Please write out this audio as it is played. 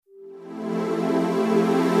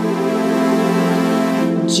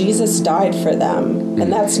Jesus died for them,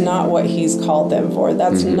 and that's not what he's called them for.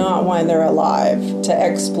 That's not why they're alive, to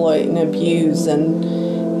exploit and abuse,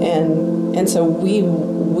 and so we're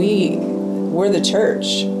the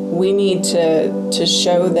church. We need to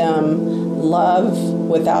show them love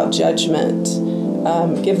without judgment,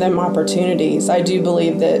 give them opportunities. I do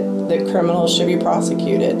believe that criminals should be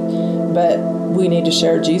prosecuted, but we need to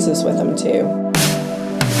share Jesus with them too.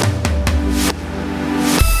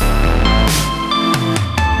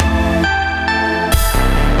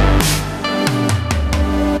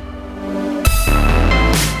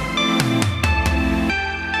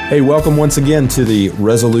 Hey, welcome once again to the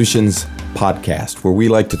Resolutions Podcast, where we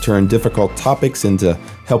like to turn difficult topics into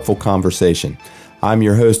helpful conversation. I'm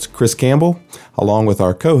your host, Chris Campbell, along with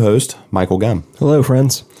our co-host, Michael Gum. Hello,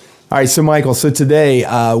 friends. All right, so Michael, today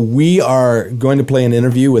we are going to play an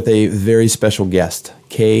interview with a very special guest,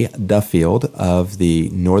 Kay Duffield of the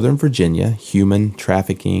Northern Virginia Human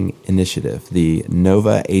Trafficking Initiative, the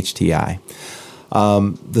NOVA HTI.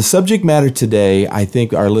 The subject matter today, I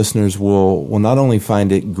think our listeners will not only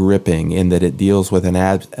find it gripping in that it deals with an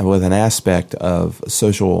aspect of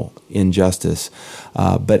social injustice,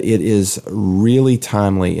 but it is really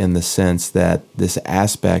timely in the sense that this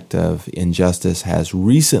aspect of injustice has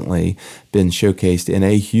recently been showcased in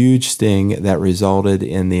a huge sting that resulted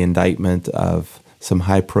in the indictment of some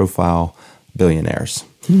high-profile billionaires.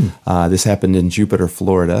 This happened in Jupiter,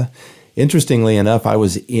 Florida. Interestingly enough, I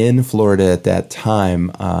was in Florida at that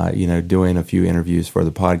time, doing a few interviews for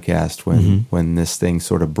the podcast when this thing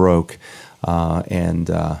sort of broke. And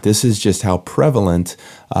this is just how prevalent,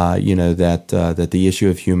 that the issue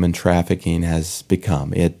of human trafficking has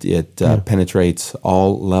become. It penetrates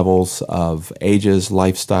all levels of ages,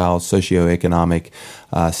 lifestyle, socioeconomic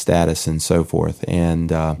status, and so forth.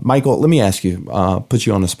 And Michael, let me ask you, put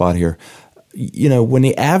you on the spot here. When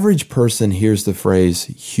the average person hears the phrase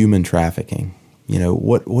human trafficking,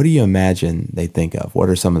 what do you imagine they think of? What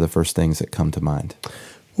are some of the first things that come to mind?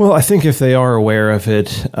 Well, I think if they are aware of it,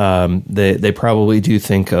 they probably do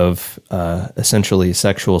think of essentially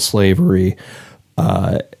sexual slavery.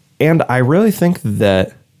 And I really think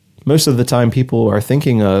that most of the time people are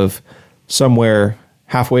thinking of somewhere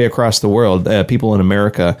halfway across the world. People in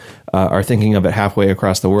America are thinking of it halfway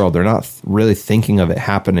across the world. They're not really thinking of it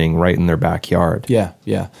happening right in their backyard. Yeah.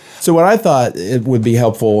 So what I thought it would be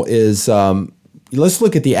helpful is let's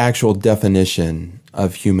look at the actual definition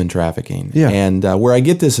of human trafficking. Yeah. And where I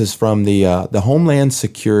get this is from the Homeland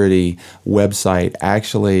Security website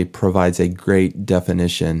actually provides a great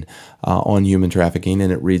definition on human trafficking,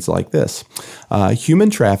 and it reads like this. Human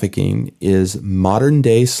trafficking is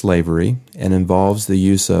modern-day slavery and involves the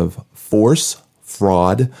use of force,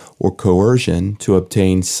 fraud, or coercion to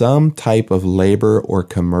obtain some type of labor or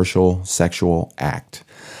commercial sexual act.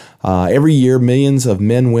 Every year, millions of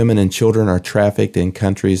men, women, and children are trafficked in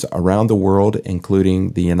countries around the world,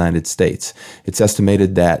 including the United States. It's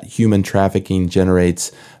estimated that human trafficking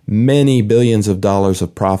generates many billions of dollars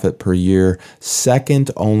of profit per year,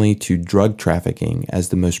 second only to drug trafficking as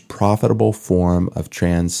the most profitable form of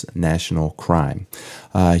transnational crime.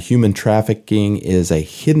 Human trafficking is a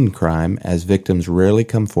hidden crime as victims rarely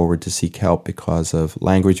come forward to seek help because of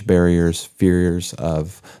language barriers, fears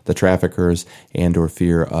of the traffickers, and or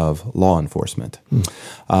fear of law enforcement.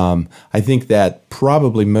 I think that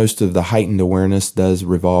probably most of the heightened awareness does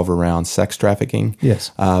revolve around sex trafficking.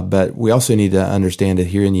 Yes. But we also need to understand it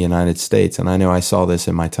here in the United States, and I know I saw this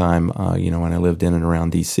in my time, when I lived in and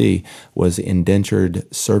around D.C., was indentured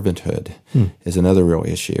servanthood is another real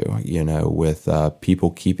issue, with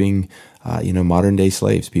people keeping, modern-day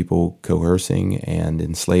slaves, people coercing and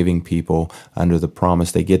enslaving people under the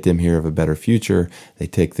promise they get them here of a better future. They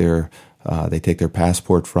take their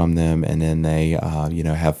passport from them, and then they,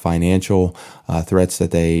 have financial threats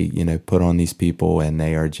that they, put on these people, and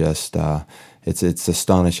they are just, it's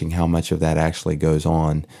astonishing how much of that actually goes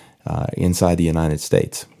on inside the United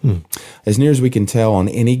States. As near as we can tell, on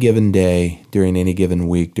any given day, during any given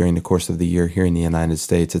week, during the course of the year here in the United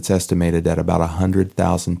States, it's estimated that about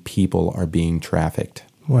 100,000 people are being trafficked.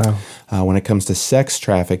 Wow. When it comes to sex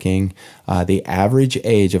trafficking, the average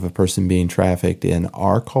age of a person being trafficked in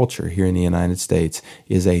our culture here in the United States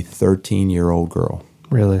is a 13-year-old girl.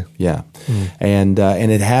 Really? Yeah. And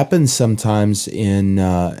it happens sometimes in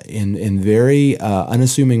very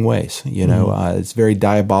unassuming ways. It's very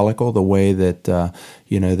diabolical the way that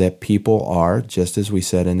that people are, just as we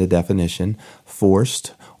said in the definition,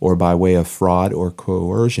 forced or by way of fraud or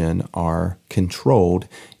coercion are controlled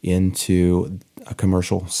into a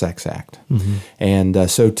commercial sex act.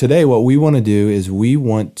 And so today what we want to do is we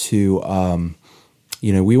want to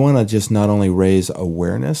we want to just not only raise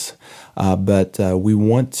awareness, but we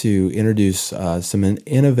want to introduce some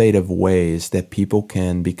innovative ways that people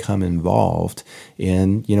can become involved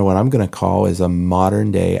in, what I'm going to call is a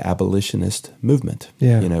modern day abolitionist movement.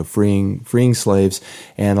 Yeah. Freeing slaves,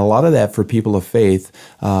 and a lot of that for people of faith.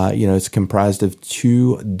 It's comprised of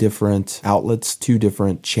two different outlets, two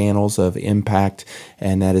different channels of impact,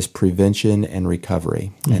 and that is prevention and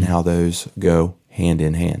recovery, and how those go hand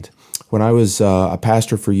in hand. When I was a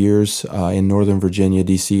pastor for years in Northern Virginia,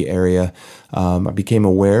 D.C. area, I became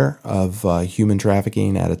aware of human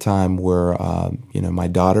trafficking at a time where, my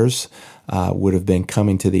daughters would have been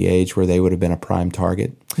coming to the age where they would have been a prime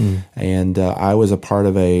target. And I was a part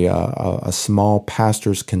of a small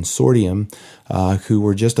pastors consortium who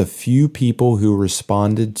were just a few people who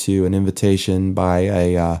responded to an invitation by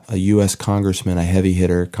a U.S. congressman, a heavy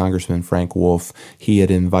hitter, Congressman Frank Wolf. He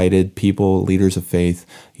had invited people, leaders of faith,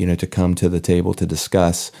 to come to the table to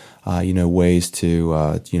discuss, ways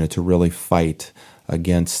to really fight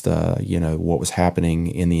against, what was happening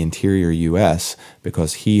in the interior U.S.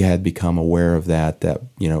 because he had become aware of that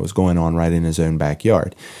was going on right in his own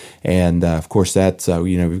backyard. And, of course, that's,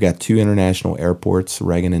 we've got two international airports,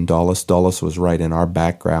 Reagan and Dulles. Dulles was right in our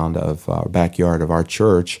backyard of our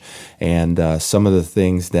church. And some of the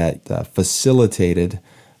things that facilitated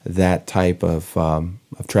that type of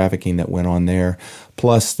trafficking that went on there.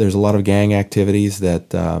 Plus, there's a lot of gang activities that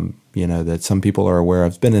that some people are aware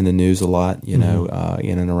of. It's been in the news a lot, in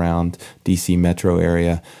and around D.C. metro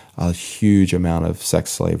area, a huge amount of sex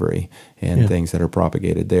slavery and things that are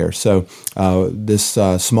propagated there. So this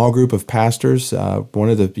small group of pastors, one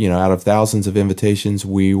of the, out of thousands of invitations,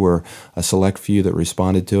 we were a select few that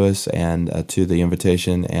responded to us and to the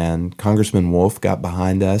invitation. And Congressman Wolf got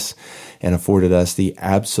behind us and afforded us the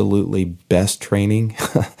absolutely best training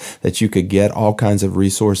that you could get, all kinds of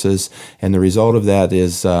resources. And the result of that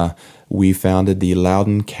is we founded the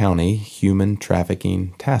Loudoun County Human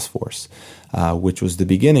Trafficking Task Force, which was the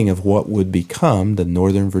beginning of what would become the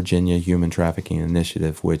Northern Virginia Human Trafficking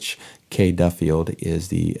Initiative, which Kay Duffield is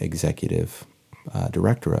the executive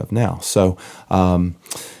director of now. So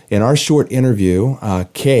in our short interview,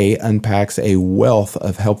 Kay unpacks a wealth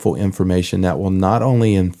of helpful information that will not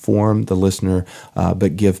only inform the listener,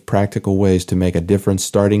 but give practical ways to make a difference,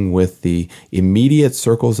 starting with the immediate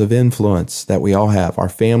circles of influence that we all have, our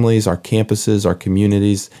families, our campuses, our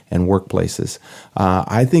communities, and workplaces.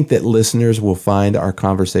 I think that listeners will find our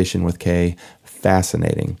conversation with Kay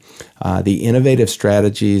fascinating. The innovative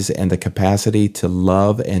strategies and the capacity to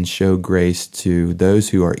love and show grace to those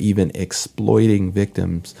who are even exploiting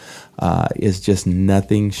victims is just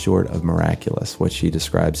nothing short of miraculous, what she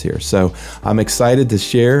describes here. So I'm excited to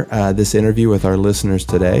share this interview with our listeners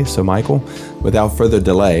today. So Michael, without further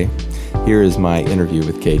delay, here is my interview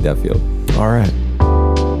with Kay Duffield. All right.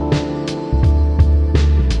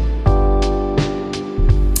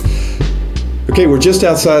 Okay, we're just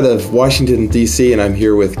outside of Washington, D.C., and I'm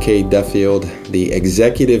here with Kay Duffield, the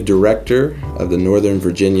Executive Director of the Northern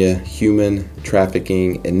Virginia Human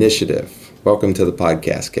Trafficking Initiative. Welcome to the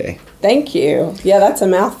podcast, Kay. Thank you. Yeah, that's a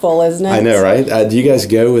mouthful, isn't it? I know, right? Do you guys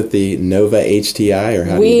go with the Nova HTI, or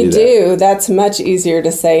how do you do that? We do. That's much easier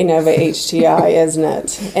to say, Nova HTI, isn't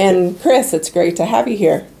it? And Chris, it's great to have you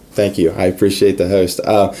here. Thank you. I appreciate the host.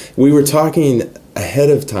 We were talking ahead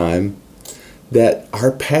of time that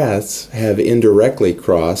our paths have indirectly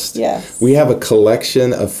crossed. Yes. We have a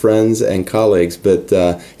collection of friends and colleagues, but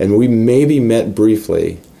and we maybe met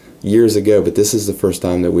briefly years ago, but this is the first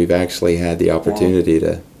time that we've actually had the opportunity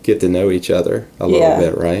to get to know each other a little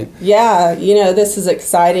bit, right? Yeah, this is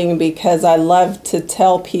exciting because I love to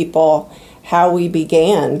tell people how we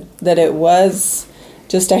began, that it was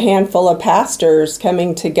just a handful of pastors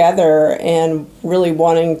coming together and really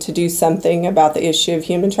wanting to do something about the issue of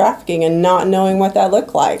human trafficking and not knowing what that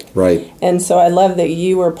looked like. Right. And so I love that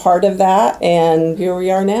you were part of that, and here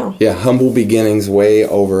we are now. Yeah, humble beginnings way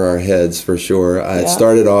over our heads for sure. It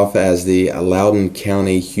started off as the Loudoun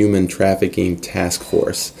County Human Trafficking Task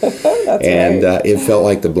Force. That's and right. It felt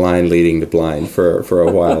like the blind leading the blind for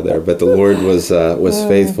a while there, but the Lord was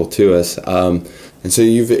faithful to us. And so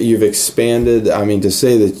you've expanded. I mean, to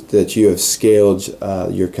say that you have scaled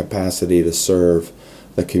your capacity to serve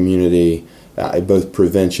the community, both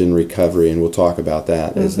prevention, recovery, and we'll talk about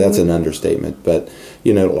that. That's an understatement. But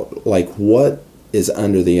what is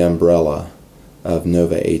under the umbrella of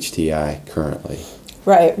Nova HTI currently?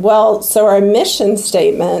 Right. Well, so our mission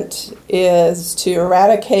statement is to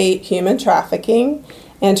eradicate human trafficking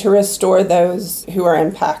and to restore those who are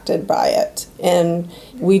impacted by it. And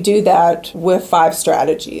we do that with 5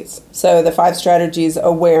 strategies. So the 5 strategies: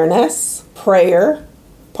 awareness, prayer,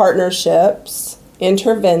 partnerships,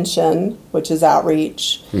 intervention, which is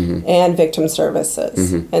outreach, and victim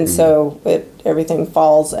services. And so everything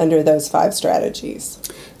falls under those 5 strategies.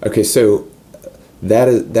 Okay, so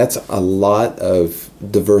that's a lot of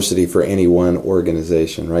diversity for any one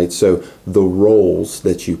organization, right? So the roles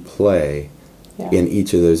that you play in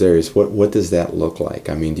each of those areas, what does that look like?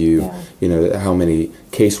 I mean, do you, how many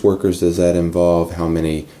caseworkers does that involve? How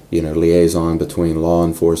many, liaison between law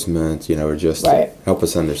enforcement, or just help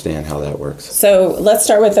us understand how that works? So let's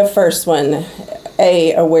start with the first one,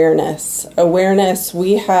 awareness. Awareness,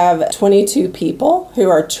 we have 22 people who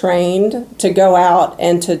are trained to go out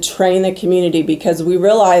and to train the community, because we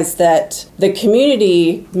realize that the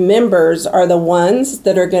community members are the ones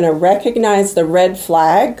that are going to recognize the red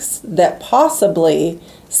flags that possibly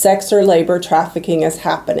sex or labor trafficking is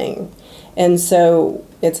happening. And so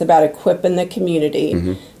it's about equipping the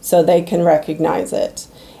community so they can recognize it.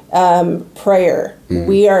 Prayer.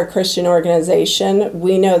 We are a Christian organization.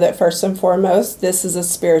 We know that first and foremost, this is a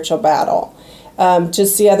spiritual battle.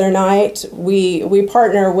 Just the other night, we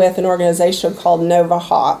partner with an organization called Nova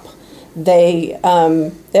Hop. They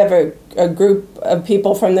have a group of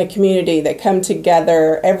people from the community that come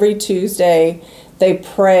together every Tuesday. They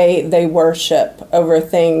pray, they worship over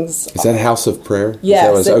things. Is that House of Prayer?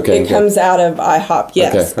 Yes, it comes out of IHOP.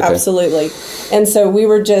 Yes, okay. Absolutely. And so we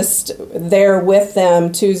were just there with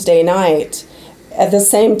them Tuesday night. At the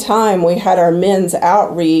same time, we had our men's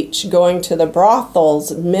outreach going to the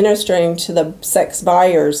brothels, ministering to the sex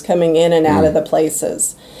buyers coming in and out of the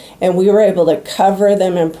places. And we were able to cover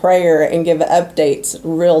them in prayer and give updates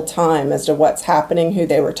real time as to what's happening, who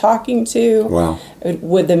they were talking to. Wow.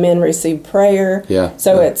 Would the men receive prayer? Yeah.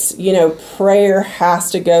 So it's, prayer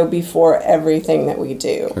has to go before everything that we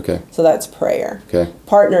do. Okay. So that's prayer. Okay.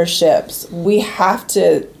 Partnerships. We have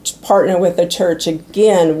to partner with the church.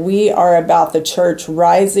 Again, we are about the church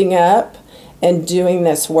rising up and doing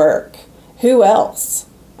this work. Who else?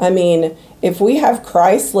 I mean, if we have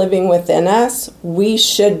Christ living within us, we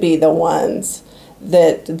should be the ones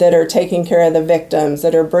that are taking care of the victims,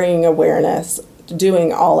 that are bringing awareness,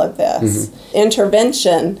 doing all of this.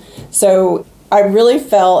 Intervention. So I really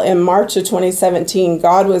felt in March of 2017,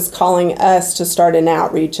 God was calling us to start an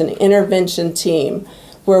outreach, an intervention team,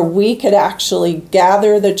 where we could actually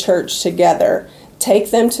gather the church together, take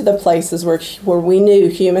them to the places where we knew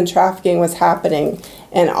human trafficking was happening,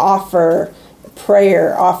 and offer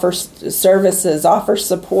prayer, offer services, offer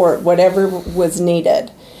support, whatever was needed.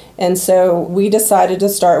 And so we decided to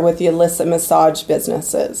start with the illicit massage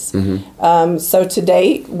businesses. So to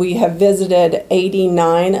date, we have visited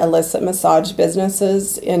 89 illicit massage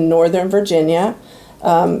businesses in Northern Virginia.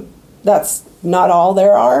 That's not all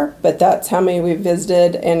there are, but that's how many we've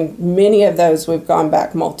visited, and many of those we've gone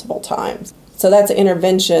back multiple times. So that's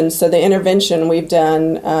intervention. So the intervention, we've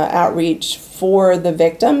done outreach for the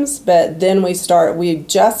victims, but then we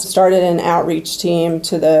just started an outreach team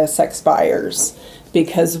to the sex buyers,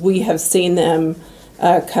 because we have seen them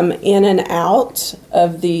come in and out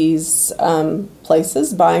of these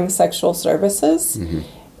places buying sexual services,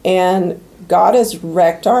 and God has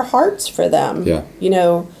wrecked our hearts for them. Yeah.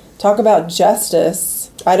 Talk about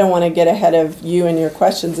justice. I don't want to get ahead of you and your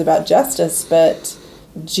questions about justice, but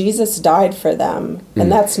Jesus died for them,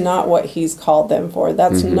 and that's not what he's called them for.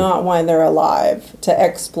 That's not why they're alive, to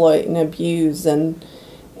exploit and abuse and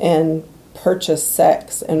purchase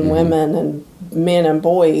sex and women and men and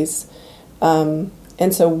boys. And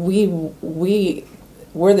so we're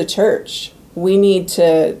the church. We need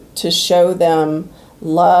to show them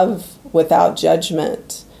love without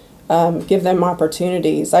judgment, give them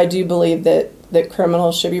opportunities. I do believe that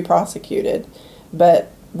criminals should be prosecuted,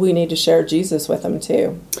 but we need to share Jesus with them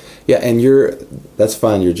too. Yeah, and that's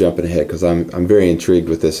fine. You're jumping ahead, because I'm very intrigued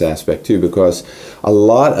with this aspect too, because a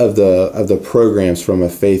lot of the programs from a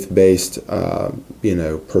faith-based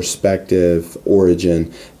perspective,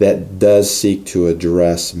 origin, that does seek to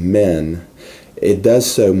address men, it does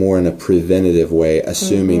so more in a preventative way,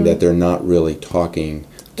 assuming that they're not really talking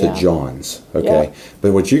to Johns. Okay,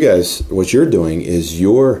 but what you're doing is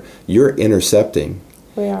you're intercepting.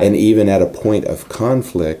 And even at a point of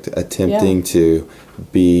conflict, attempting to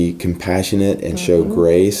be compassionate and show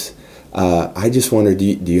grace. I just wonder, do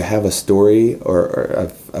you have a story or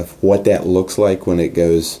of what that looks like when it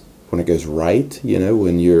goes right?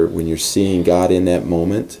 When you're seeing God in that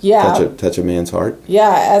moment, touch a man's heart.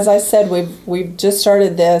 Yeah, as I said, we've just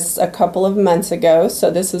started this a couple of months ago,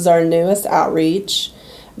 so this is our newest outreach.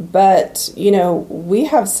 But, we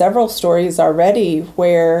have several stories already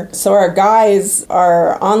so our guys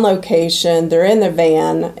are on location, they're in the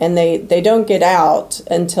van, and they don't get out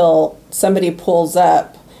until somebody pulls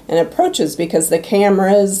up and approaches, because the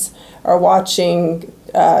cameras are watching.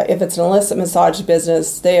 If it's an illicit massage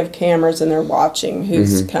business, they have cameras and they're watching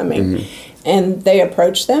who's coming. And they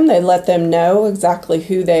approach them. They let them know exactly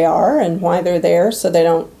who they are and why they're there, so they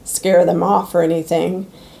don't scare them off or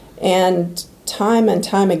anything. And time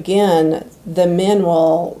again, the men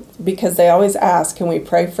will, because they always ask, can we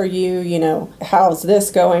pray for you? You know, how's this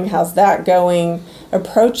going? How's that going?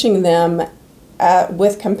 Approaching them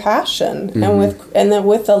with compassion and then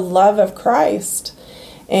with the love of Christ.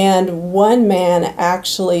 And one man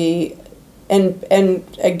actually, and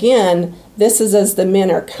again, this is as the men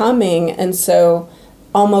are coming, and so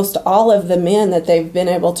almost all of the men that they've been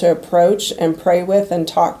able to approach and pray with and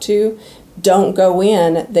talk to don't go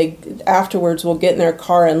in. They afterwards will get in their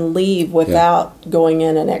car and leave without going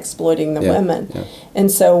in and exploiting the women. Yeah. And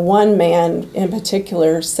so one man in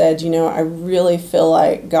particular said, you know, I really feel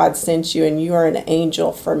like God sent you and you are an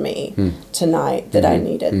angel for me tonight, that I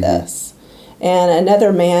needed this. And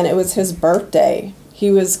another man, it was his birthday. He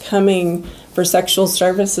was coming for sexual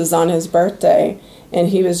services on his birthday, and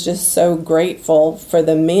he was just so grateful for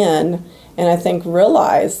the men, and I think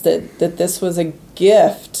realized that this was a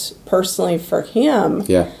gift personally for him,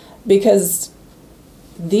 because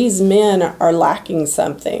these men are lacking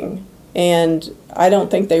something, and I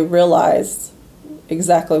don't think they realize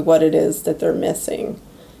exactly what it is that they're missing.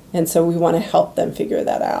 And so we want to help them figure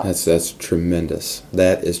that out. That's tremendous.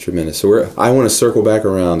 That is tremendous. So I want to circle back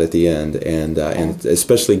around at the end and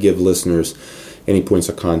especially give listeners any points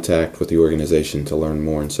of contact with the organization to learn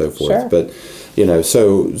more and so forth. Sure. But, you know,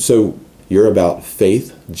 so you're about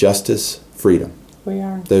faith, justice, freedom. We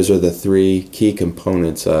are. Those are the three key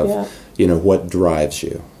components of, you know, what drives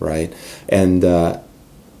you, right? And I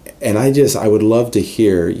would love to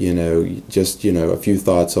hear, you know, just, you know, a few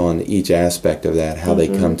thoughts on each aspect of that, how they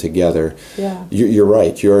come together. Yeah. You're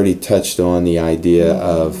right. You already touched on the idea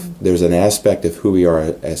of there's an aspect of who we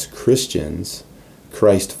are as Christians,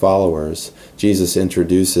 Christ followers. Jesus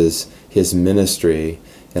introduces his ministry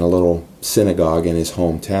in a little synagogue in his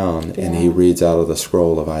hometown, and he reads out of the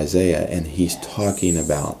scroll of Isaiah, and he's talking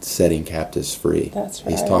about setting captives free. That's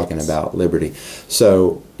right. He's talking about liberty.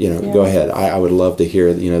 So, you know, go ahead. I would love to hear,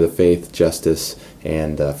 you know, the faith, justice,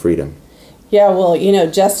 and freedom. Yeah, well, you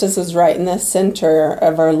know, justice is right in the center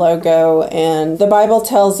of our logo, and the Bible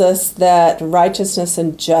tells us that righteousness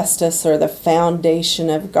and justice are the foundation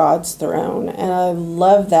of God's throne. And I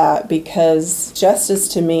love that, because justice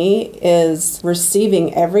to me is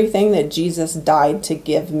receiving everything that Jesus died to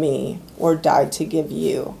give me or died to give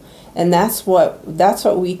you. And that's what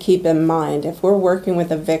we keep in mind. If we're working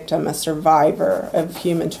with a victim, a survivor of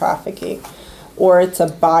human trafficking, or it's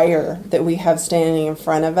a buyer that we have standing in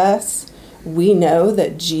front of us, we know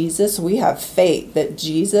that we have faith that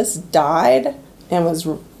Jesus died,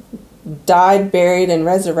 buried, and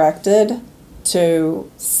resurrected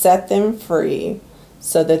to set them free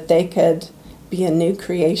so that they could be a new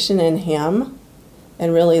creation in him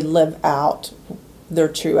and really live out their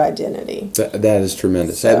true identity. That is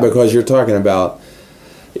tremendous. Because you're talking about,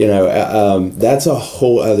 you know, that's a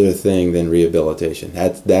whole other thing than rehabilitation.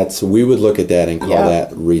 That's we would look at that and call that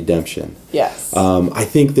redemption. Yes. I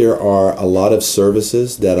think there are a lot of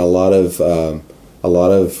services that a lot of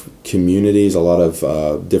communities, a lot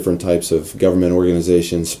of different types of government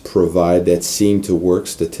organizations provide that seem to work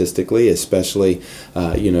statistically, especially,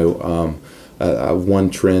 one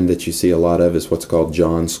trend that you see a lot of is what's called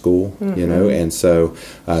John School, you know, and so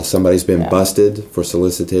somebody's been busted for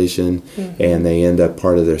solicitation, and they end up,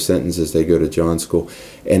 part of their sentence is they go to John School,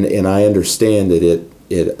 and I understand that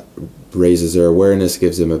it raises their awareness,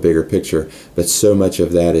 gives them a bigger picture, but so much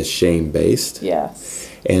of that is shame-based.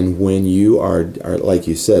 Yes. And when you are like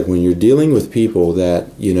you said, when you're dealing with people that,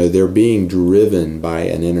 you know, they're being driven by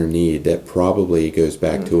an inner need that probably goes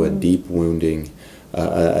back to a deep wounding,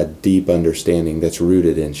 a deep understanding that's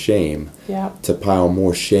rooted in shame, to pile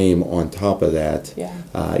more shame on top of that,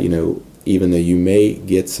 you know, even though you may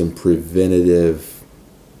get some preventative,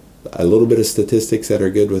 a little bit of statistics that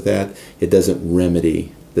are good with that, it doesn't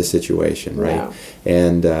remedy the situation, right?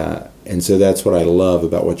 No. And so that's what I love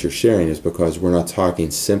about what you're sharing, is because we're not talking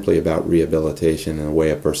simply about rehabilitation and the way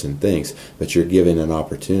a person thinks, but you're giving an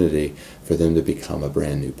opportunity for them to become a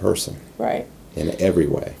brand new person. Right. In every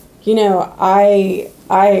way. You know, I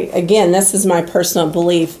again, this is my personal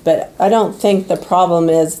belief, but I don't think the problem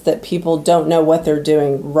is that people don't know what they're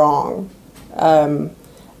doing wrong.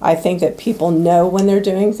 I think that people know when they're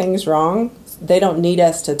doing things wrong. They don't need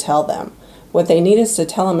us to tell them. What they need us to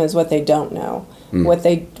tell them is what they don't know. What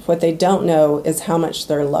they don't know is how much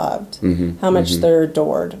they're loved, how much they're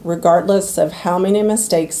adored. Regardless of how many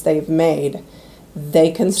mistakes they've made,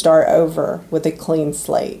 they can start over with a clean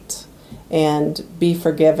slate. and be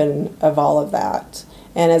forgiven of all of that.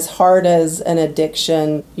 And as hard as an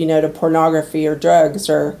addiction, to pornography or drugs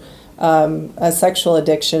or a sexual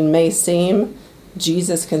addiction may seem,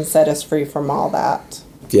 Jesus can set us free from all that.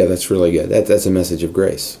 Yeah, that's really good. That's a message of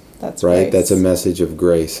grace. That's right. Grace. That's a message of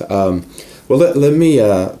grace. Well,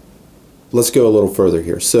 let's go a little further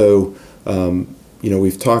here. So,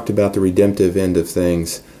 we've talked about the redemptive end of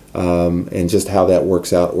things. And just how that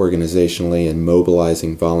works out organizationally and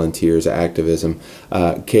mobilizing volunteers, activism.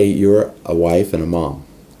 Kate, you're a wife and a mom.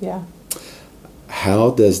 Yeah.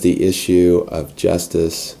 How does the issue of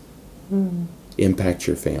justice impact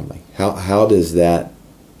your family? How does that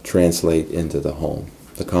translate into the home?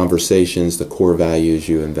 The conversations, the core values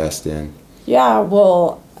you invest in? Yeah,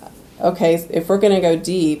 well, okay, if we're going to go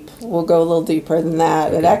deep, we'll go a little deeper than that.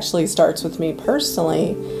 Okay. It actually starts with me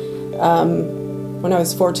personally. When I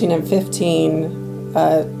was 14 and 15,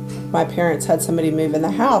 my parents had somebody move in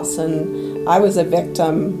the house, and I was a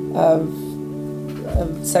victim of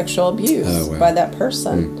sexual abuse by that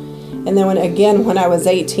person. And then when I was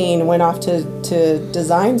 18, went off to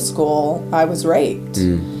design school, I was raped.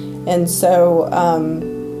 And so,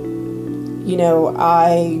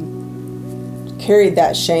 I carried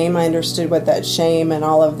that shame. I understood what that shame and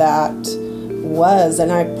all of that was,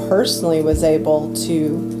 and I personally was able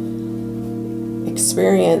to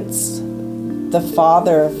experience the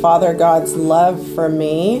Father God's love for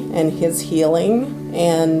me and his healing,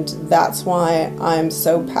 and that's why I'm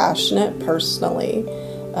so passionate personally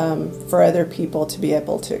for other people to be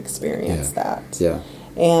able to experience that. Yeah.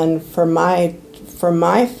 And for my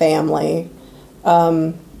family,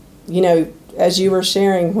 as you were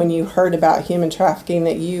sharing when you heard about human trafficking,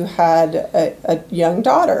 that you had a young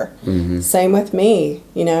daughter. Mm-hmm. Same with me.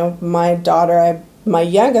 My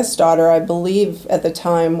youngest daughter, I believe at the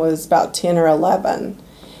time, was about 10 or 11.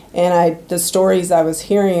 And the stories I was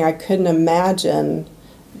hearing, I couldn't imagine,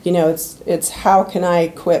 it's how can I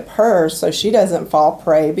equip her so she doesn't fall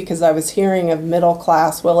prey, because I was hearing of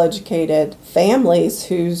middle-class, well-educated families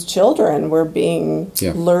whose children were being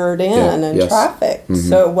lured in and trafficked. Mm-hmm.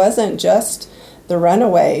 So it wasn't just the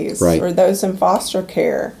runaways or those in foster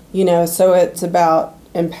care, so it's about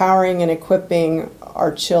empowering and equipping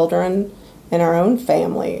our children and our own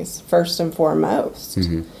families first and foremost,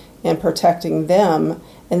 and protecting them.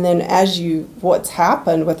 And then what's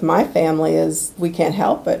happened with my family is we can't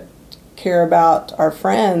help but care about our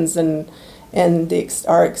friends and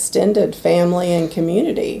our extended family and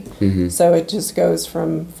community. Mm-hmm. So it just goes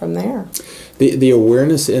from there. The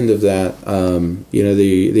awareness end of that,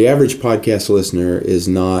 the average podcast listener is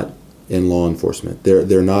not in law enforcement.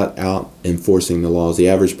 They're not out enforcing the laws. The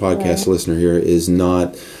average podcast listener here is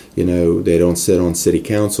not, they don't sit on city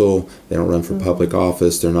council, they don't run for public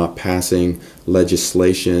office, they're not passing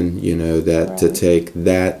legislation, to take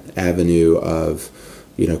that avenue of,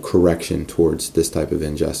 correction towards this type of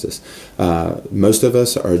injustice. Most of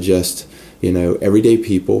us are just, everyday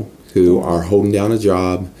people who are holding down a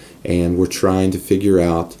job, and we're trying to figure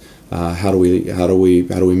out how do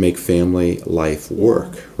we make family life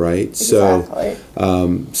work, right? Exactly.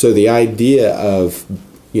 So the idea of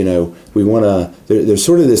we want to. There's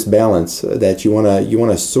sort of this balance that you want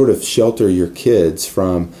to sort of shelter your kids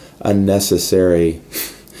from unnecessary,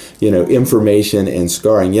 information and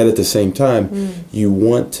scarring. Yet at the same time, you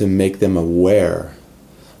want to make them aware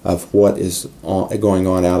of what is going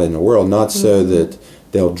on out in the world, not so that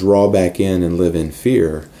they'll draw back in and live in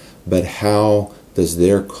fear, but how does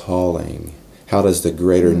their calling, how does the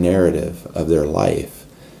greater narrative of their life,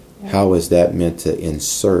 how is that meant to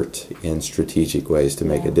insert in strategic ways to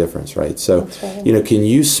make a difference, right? So, can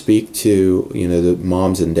you speak to, the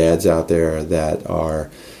moms and dads out there that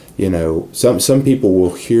are, some people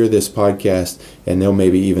will hear this podcast and they'll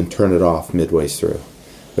maybe even turn it off midway through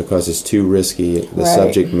because it's too risky, the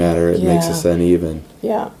subject matter, it makes us uneven.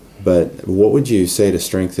 Yeah. But what would you say to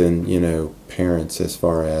strengthen, parents as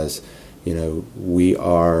far as, we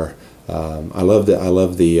are, I love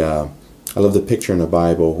the picture in the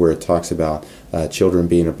Bible where it talks about children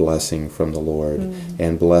being a blessing from the Lord,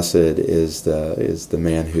 and blessed is the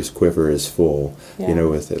man whose quiver is full.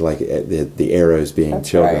 With the arrows being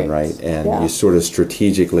children, right? And you sort of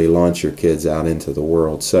strategically launch your kids out into the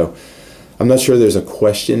world. So I'm not sure there's a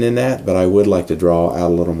question in that, but I would like to draw out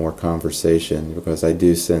a little more conversation because I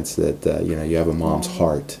do sense that you have a mom's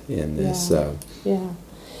heart in this. Yeah.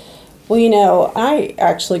 Well, I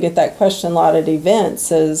actually get that question a lot at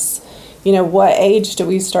events is, what age do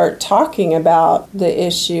we start talking about the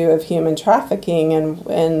issue of human trafficking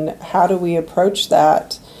and how do we approach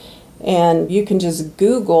that? And you can just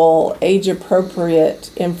Google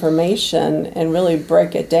age-appropriate information and really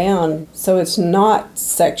break it down so it's not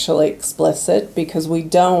sexually explicit, because we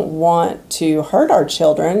don't want to hurt our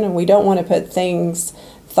children and we don't want to put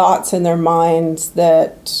thoughts in their minds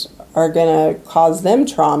that are going to cause them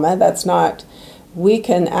trauma. That's not. We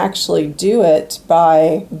can actually do it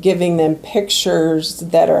by giving them pictures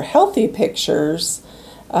that are healthy pictures.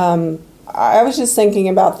 I was just thinking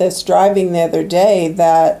about this driving the other day,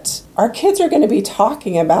 that our kids are going to be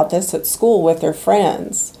talking about this at school with their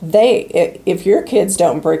friends. If your kids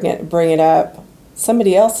don't bring it up,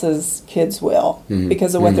 somebody else's kids will,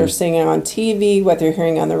 because of what they're seeing on TV, what they're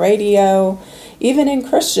hearing on the radio. Even in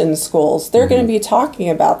Christian schools, they're going to be talking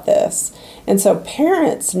about this. And so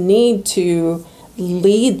parents need to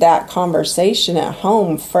lead that conversation at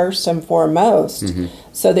home first and foremost,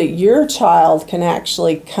 so that your child can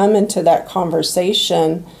actually come into that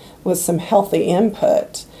conversation with some healthy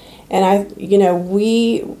input. And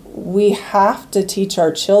we have to teach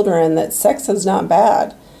our children that sex is not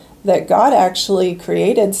bad, that God actually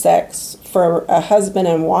created sex for a husband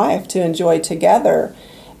and wife to enjoy together.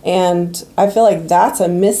 And I feel like that's a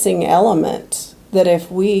missing element, that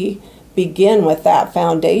if we begin with that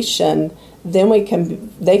foundation, then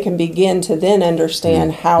they can begin to then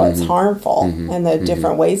understand how it's harmful and the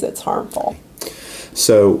different ways it's harmful.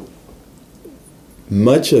 So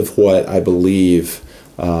much of what I believe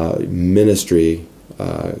ministry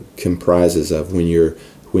comprises of, when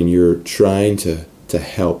you're trying to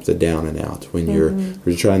help the down and out, when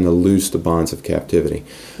you're trying to loose the bonds of captivity.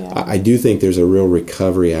 Yeah. I do think there's a real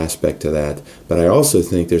recovery aspect to that, but I also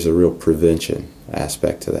think there's a real prevention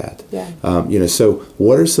aspect to that. Yeah. So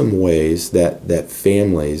what are some ways that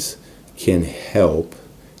families can help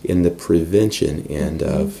in the prevention end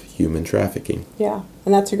of human trafficking? Yeah,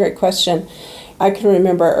 and that's a great question. I can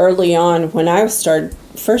remember early on when I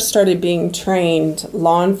first started being trained,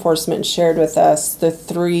 law enforcement shared with us the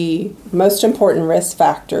 3 most important risk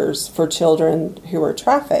factors for children who were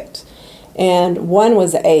trafficked. And one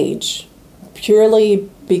was age. Purely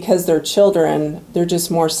because they're children, they're just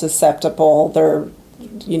more susceptible. They're,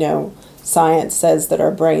 science says that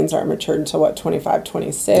our brains aren't matured until 25,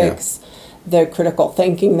 26. Yeah. The critical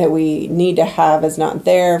thinking that we need to have is not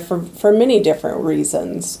there for many different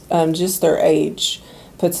reasons. Just their age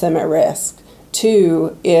puts them at risk.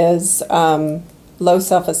 2 is low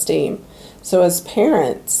self-esteem. So as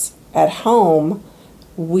parents at home,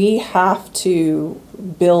 we have to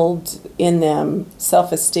build in them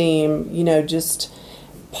self-esteem, just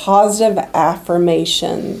positive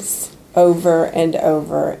affirmations over and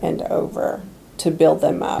over and over to build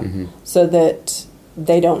them up, so that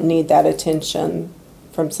they don't need that attention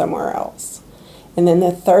from somewhere else. And then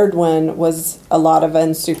the 3rd one was a lot of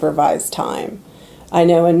unsupervised time. I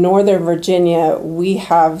know in Northern Virginia, we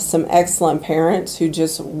have some excellent parents who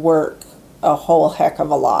just work a whole heck of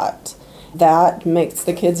a lot. That makes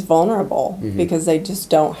the kids vulnerable because they just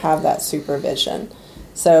don't have that supervision.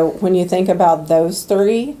 So when you think about those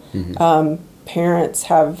 3, parents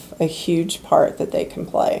have a huge part that they can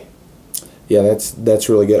play. Yeah, that's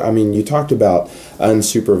really good. I mean, you talked about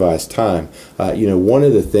unsupervised time. One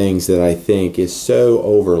of the things that I think is so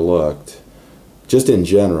overlooked, just in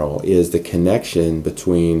general, is the connection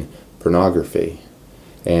between pornography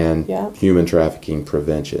and human trafficking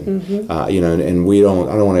prevention. And we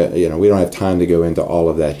don't have time to go into all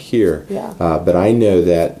of that here. Yeah. But I know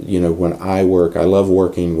that when I love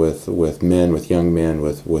working with men, with young men,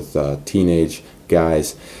 with teenage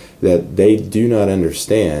guys, that they do not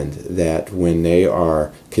understand that when they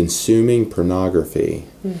are consuming pornography,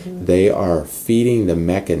 they are feeding the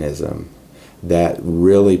mechanism that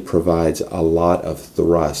really provides a lot of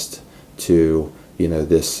thrust to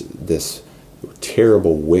this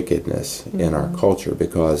terrible wickedness in our culture,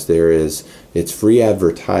 because it's free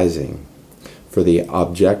advertising for the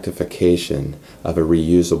objectification of a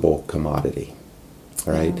reusable commodity.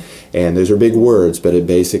 Right? Yeah. And those are big words, but it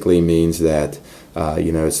basically means that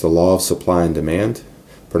it's the law of supply and demand.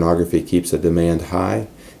 Pornography keeps the demand high,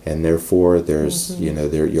 and therefore there's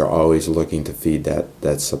you're always looking to feed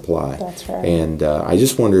that supply. That's right. And I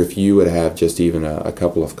just wonder if you would have just even a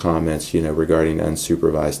couple of comments regarding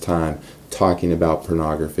unsupervised time, talking about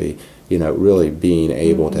pornography, really being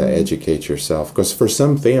able to educate yourself. Because for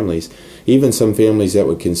some families, even some families that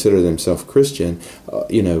would consider themselves Christian,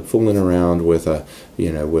 fooling around with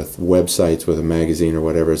with websites, with a magazine or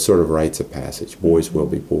whatever, it sort of rites of passage. Boys will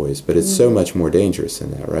be boys. But it's so much more dangerous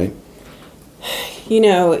than that, right?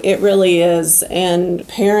 It really is. And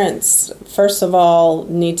parents, first of all,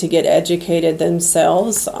 need to get educated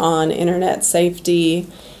themselves on internet safety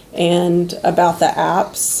and about the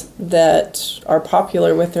apps that are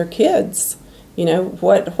popular with their kids. You know,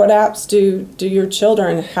 what apps do your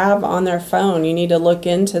children have on their phone? You need to look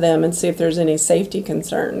into them and see if there's any safety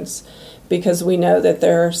concerns, because we know that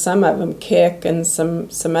there are some of them, Kik and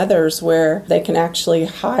some others, where they can actually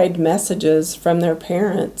hide messages from their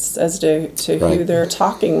parents as to Right. who they're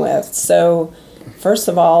talking with. So first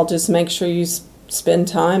of all, just make sure you spend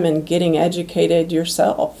time in getting educated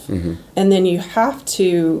yourself. And then you have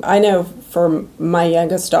to, I know for my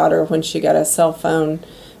youngest daughter, when she got a cell phone,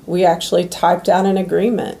 we actually typed out an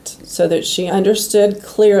agreement so that she understood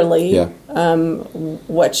clearly Yeah.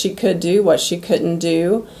 what she could do, what she couldn't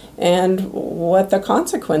do, and what the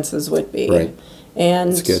consequences would be. Right.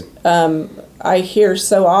 And That's good. I hear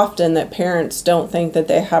so often that parents don't think that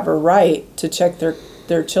they have a right to check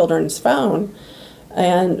their children's phone,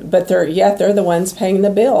 but they're the ones paying the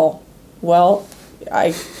bill. Well,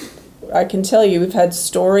 I can tell you, we've had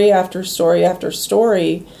story after story after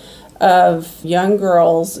story of young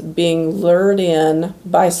girls being lured in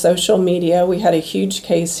by social media. We had a huge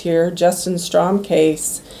case here, Justin Strom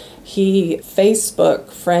case. He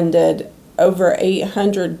Facebook friended over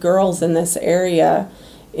 800 girls in this area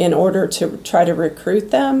in order to try to recruit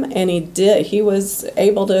them, and he was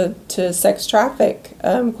able to sex traffic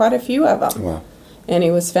quite a few of them. Wow. And he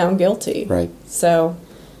was found guilty. Right. So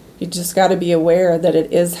you just got to be aware that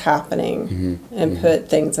it is happening and put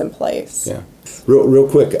things in place. Yeah. Real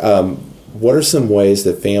quick, what are some ways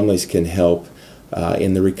that families can help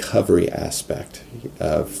in the recovery aspect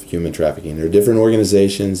of human trafficking? There are different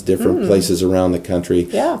organizations, different places around the country.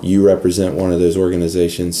 Yeah. You represent one of those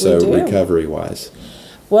organizations, so We do. recovery-wise.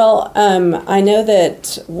 Well, I know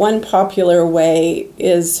that one popular way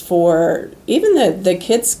is for even the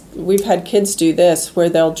kids. We've had kids do this where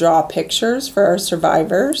they'll draw pictures for our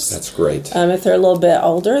survivors. That's great. If they're a little bit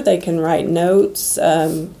older, they can write notes,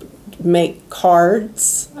 make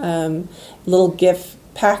cards, little gift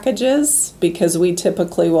packages, because we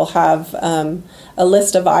typically will have a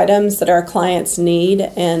list of items that our clients need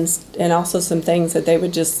and also some things that they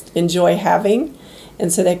would just enjoy having.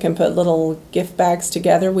 And so they can put little gift bags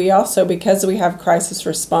together. We also, because we have crisis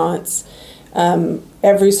response,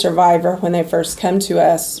 every survivor, when they first come to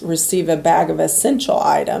us, receive a bag of essential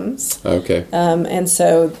items. Okay. And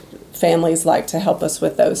so families like to help us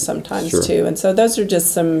with those sometimes Sure. too. And so those are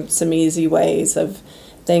just some easy ways of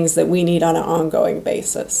things that we need on an ongoing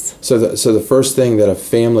basis. So the first thing that a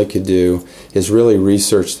family could do is really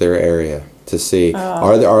research their area to see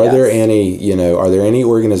are there yes. any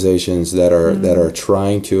organizations that are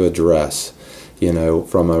trying to address,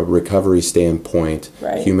 from a recovery standpoint,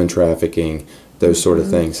 Right. human trafficking, those sort of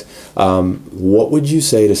things. What would you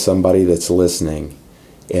say to somebody that's listening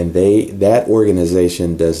and that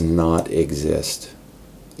organization does not exist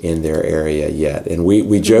in their area yet? And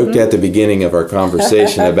we joked at the beginning of our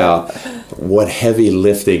conversation about what heavy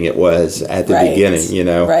lifting it was at the Right. beginning,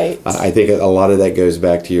 Right. I think a lot of that goes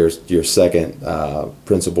back to your second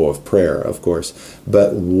principle of prayer, of course.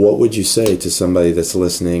 But what would you say to somebody that's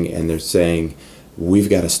listening and they're saying, we've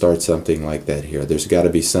got to start something like that here? There's got to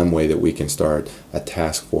be some way that we can start a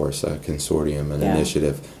task force, a consortium, an Yeah.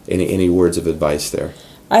 initiative. Any words of advice there?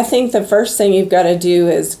 I think the first thing you've got to do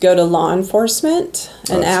is go to law enforcement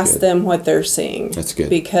and That's ask good. them what they're seeing. That's good.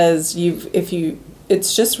 Because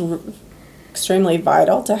it's just extremely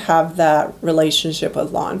vital to have that relationship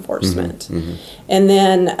with law enforcement. And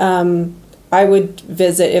then I would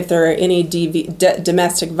visit if there are any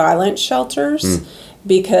domestic violence shelters,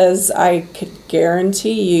 because I could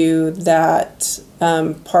guarantee you that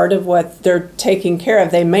part of what they're taking care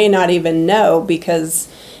of, they may not even know, because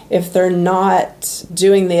if they're not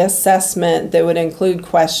doing the assessment that would include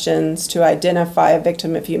questions to identify a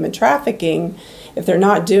victim of human trafficking, if they're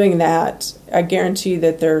not doing that, I guarantee you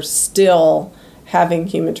that they're still having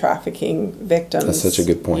human trafficking victims. That's such a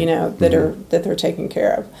good point. That they're taking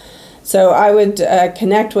care of. So I would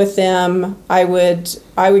connect with them. I would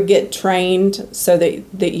get trained so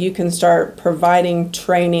that you can start providing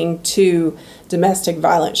training to domestic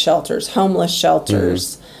violence shelters, homeless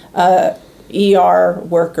shelters, ER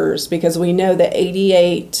workers, because we know that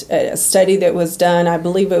a study that was done, I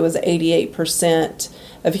believe it was 88%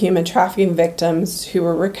 of human trafficking victims who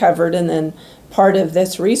were recovered, and then part of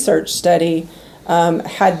this research study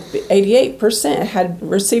had 88% had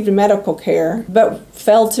received medical care, but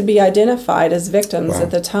failed to be identified as victims Wow.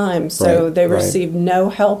 at the time. So Right, they right. received no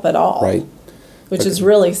help at all, Right. which is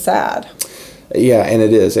really sad. Yeah, and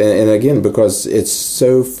it is. And again, because it's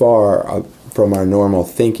so far from our normal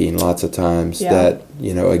thinking lots of times that,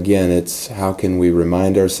 again, it's how can we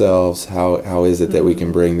remind ourselves? How is it that we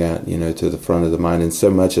can bring that, to the front of the mind? And so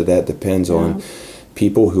much of that depends on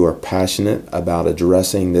people who are passionate about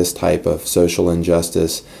addressing this type of social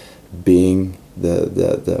injustice being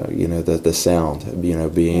the sound,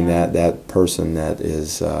 being that person that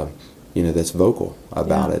is, that's vocal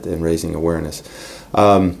about it and raising awareness.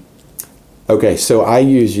 Okay, so I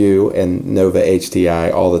use you and Nova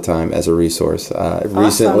HTI all the time as a resource.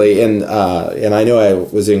 Recently, and I know I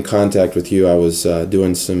was in contact with you. I was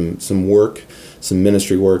doing some work, some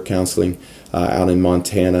ministry work, counseling out in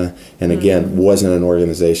Montana, and again, wasn't an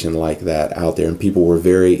organization like that out there, and people were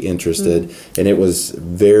very interested, and it was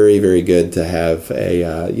very, very good to have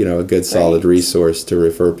a good solid resource to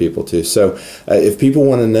refer people to. So, if people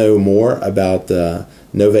want to know more about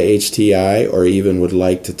Nova HTI, or even would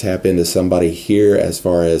like to tap into somebody here as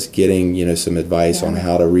far as getting some advice on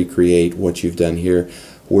how to recreate what you've done here,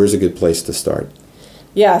 where's a good place to start?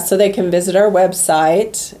 Yeah, so they can visit our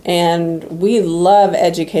website, and we love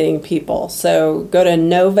educating people. So go to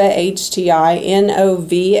Nova HTI,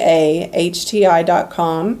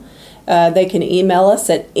 NOVAHTI.com. They can email us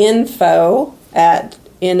at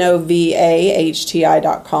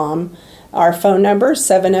info@NOVAHTI.com. Our phone number is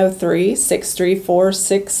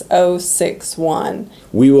 703-634-6061.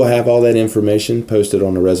 We will have all that information posted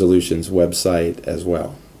on the Resolutions website as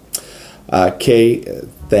well. Kay,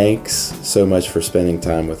 thanks so much for spending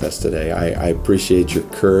time with us today. I appreciate your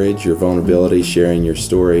courage, your vulnerability, sharing your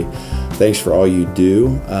story. Thanks for all you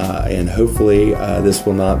do, and hopefully this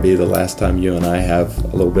will not be the last time you and I have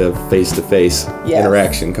a little bit of face-to-face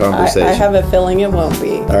interaction, conversation. I have a feeling it won't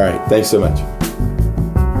be. All right, thanks so much.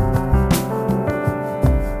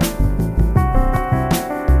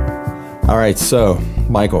 All right, so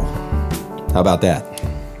Michael, how about that?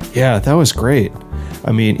 Yeah, that was great.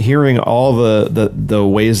 I mean, hearing all the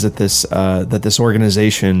ways that this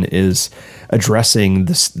organization is addressing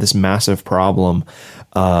this massive problem,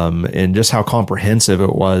 and just how comprehensive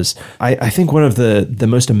it was, I think one of the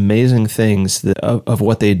most amazing things of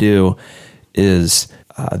what they do is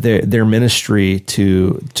their ministry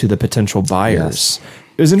to the potential buyers. Yes.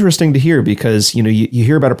 It was interesting to hear because you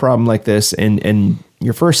hear about a problem like this, and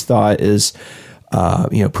your first thought is,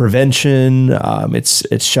 prevention.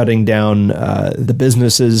 It's shutting down the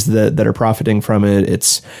businesses that are profiting from it.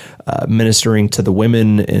 It's ministering to the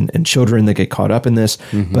women and children that get caught up in this.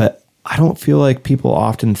 Mm-hmm. But I don't feel like people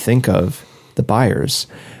often think of the buyers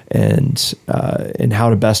and how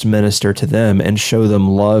to best minister to them and show them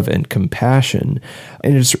love and compassion.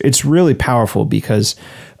 And it's really powerful because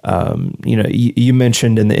you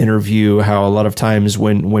mentioned in the interview how a lot of times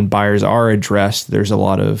when buyers are addressed, there's a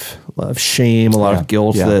lot of shame, a lot of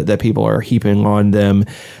guilt that people are heaping on them,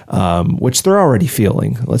 which they're already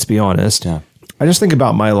feeling. Let's be honest. Yeah. I just think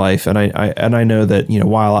about my life, and I know that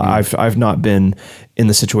while I've not been in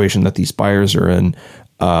the situation that these buyers are in,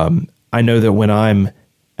 I know that when I'm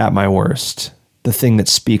at my worst, the thing that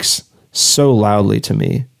speaks so loudly to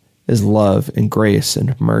me is love and grace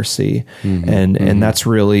and mercy. Mm-hmm, and that's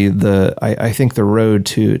really I think the road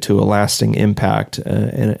to a lasting impact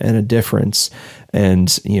and a difference.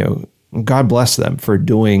 And, God bless them for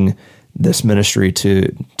doing this ministry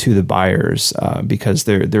to the buyers, because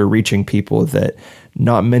they're reaching people that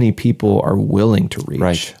not many people are willing to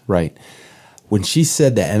reach. Right. When she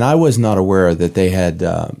said that, and I was not aware that they had,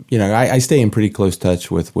 I stay in pretty close touch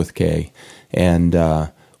with Kay. And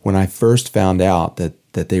when I first found out that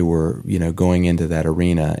they were, going into that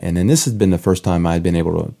arena. And then this has been the first time I'd been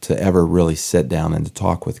able to ever really sit down and to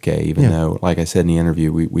talk with Kay, even though, like I said in the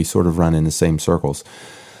interview, we sort of run in the same circles.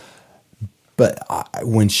 But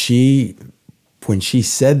when she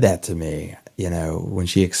said that to me, when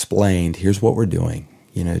she explained, here's what we're doing,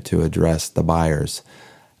 to address the buyers,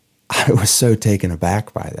 I was so taken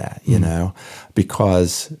aback by that,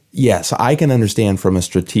 because yes, I can understand from a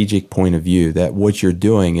strategic point of view that what you're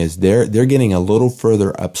doing is they're getting a little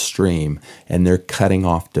further upstream and they're cutting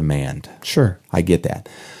off demand. Sure. I get that.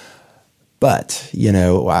 But,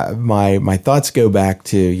 my thoughts go back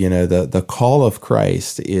to, the call of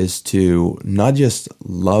Christ is to not just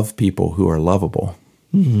love people who are lovable,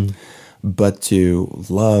 but to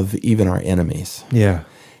love even our enemies. Yeah.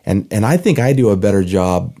 And I think I do a better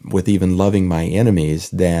job with even loving my enemies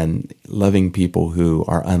than loving people who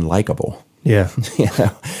are unlikable. Yeah.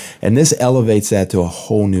 And this elevates that to a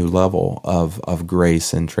whole new level of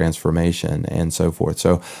grace and transformation and so forth.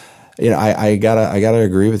 So I gotta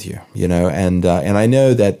agree with you, and I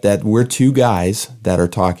know that we're two guys that are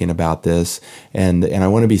talking about this, and I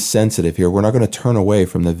want to be sensitive here. We're not going to turn away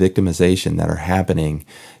from the victimization that are happening,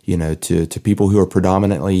 to people who are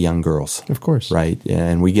predominantly young girls. Of course. Right.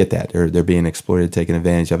 And we get that. They're being exploited, taken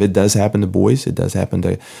advantage of. It does happen to boys. It does happen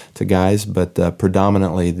to guys, but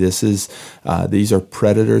predominantly these are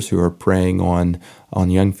predators who are preying on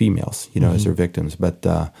young females, as their victims. But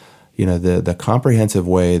the comprehensive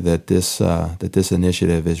way that this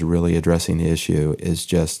initiative is really addressing the issue is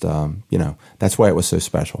just that's why it was so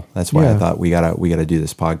special. That's why I thought we gotta do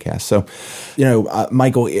this podcast. So,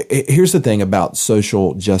 Michael, here's the thing about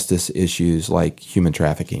social justice issues like human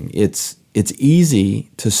trafficking. It's easy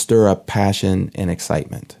to stir up passion and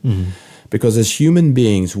excitement because as human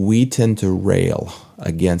beings we tend to rail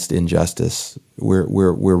against injustice.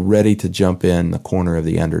 We're ready to jump in the corner of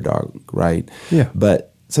the underdog, right? Yeah.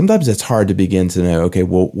 But sometimes it's hard to begin to know, okay,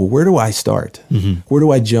 well, where do I start? Where do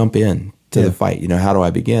I jump in to the fight? How do I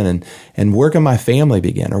begin? And where can my family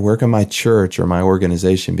begin? Or where can my church or my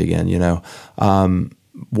organization begin?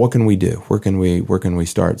 What can we do? Where can we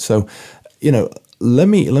start? So, let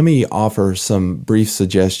me offer some brief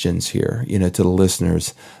suggestions here, to the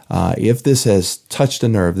listeners. If this has touched a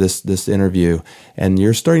nerve, this interview, and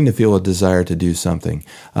you're starting to feel a desire to do something,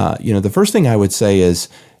 the first thing I would say is,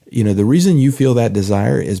 the reason you feel that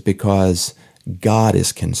desire is because God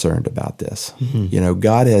is concerned about this.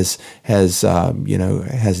 God has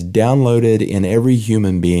downloaded in every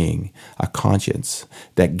human being a conscience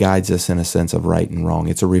that guides us in a sense of right and wrong.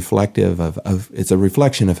 It's a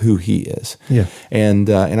reflection of who He is. Yeah. And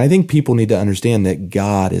I think people need to understand that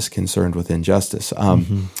God is concerned with injustice.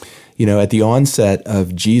 At the onset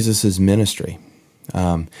of Jesus's ministry,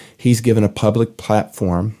 He's given a public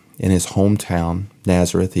platform in his hometown,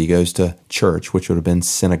 Nazareth. He goes to church, which would have been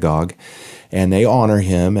synagogue, and they honor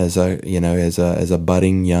him as a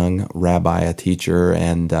budding young rabbi, a teacher,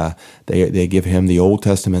 and they give him the Old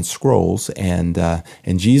Testament scrolls, and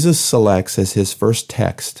Jesus selects as his first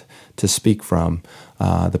text to speak from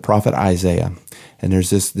the prophet Isaiah. And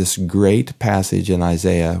there's this great passage in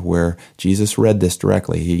Isaiah where Jesus read this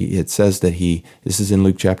directly. It says that this is in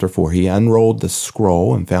Luke chapter 4, he unrolled the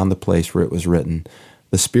scroll and found the place where it was written,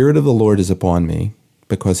 "The Spirit of the Lord is upon me,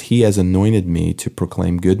 because He has anointed me to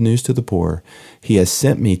proclaim good news to the poor. He has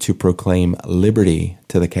sent me to proclaim liberty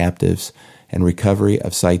to the captives and recovery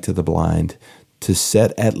of sight to the blind, to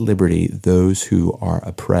set at liberty those who are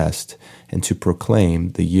oppressed, and to proclaim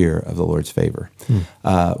the year of the Lord's favor."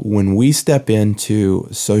 When we step into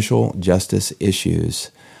social justice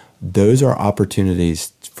issues, those are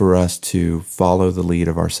opportunities for us to follow the lead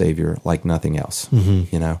of our Savior like nothing else,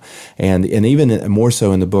 and even more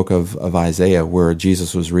so in the book of Isaiah, where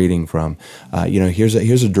Jesus was reading from. Here's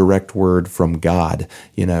a direct word from God,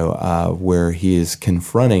 where He is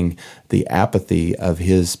confronting the apathy of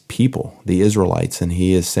His people, the Israelites, and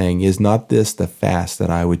He is saying, "Is not this the fast that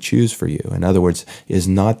I would choose for you?" In other words, is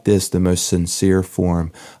not this the most sincere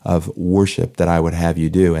form of worship that I would have you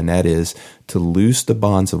do? And that is to loose the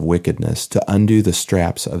bonds of wickedness, to undo the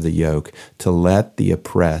straps of the yoke, to let the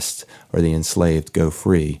oppressed or the enslaved go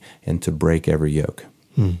free, and to break every yoke.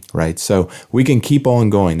 Right? So we can keep on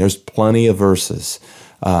going. There's plenty of verses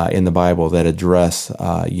in the Bible that address,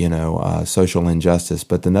 social injustice.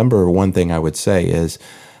 But the number one thing I would say is,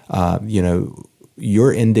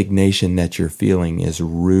 your indignation that you're feeling is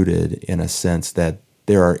rooted in a sense that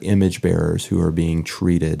there are image bearers who are being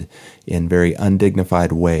treated in very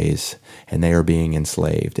undignified ways, and they are being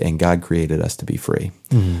enslaved, and God created us to be free.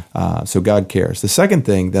 So God cares. The second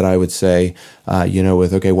thing that I would say, how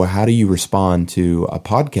do you respond to a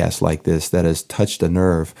podcast like this that has touched a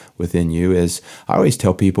nerve within you, is I always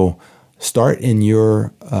tell people, start in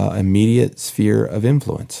your immediate sphere of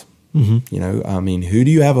influence. Who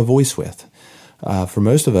do you have a voice with? For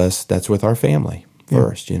most of us, that's with our family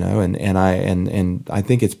first, and I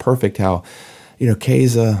think it's perfect how,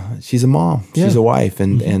 Kay's she's a mom, she's a wife,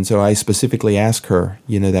 and so I specifically ask her,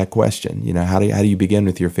 that question, how do you begin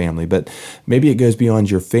with your family? But maybe it goes beyond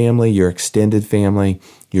your family, your extended family,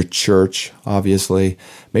 your church, obviously.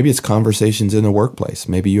 Maybe it's conversations in the workplace.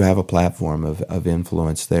 Maybe you have a platform of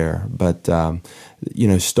influence there. But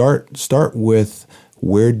start with,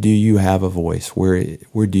 where do you have a voice? Where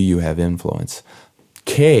do you have influence?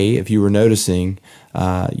 Kay, if you were noticing,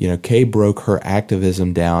 Kay broke her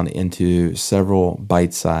activism down into several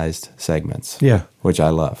bite-sized segments. Yeah. Which I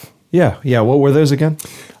love. Yeah. What were those again?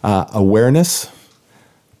 Awareness,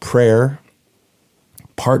 prayer,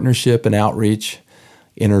 partnership and outreach,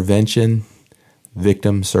 intervention,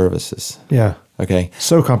 victim services. Yeah. Okay.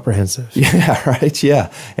 So comprehensive. Yeah, right.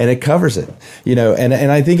 Yeah. And it covers it, and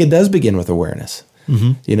I think it does begin with awareness.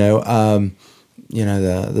 Mm-hmm.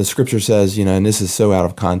 The scripture says, and this is so out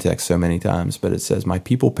of context so many times, but it says, my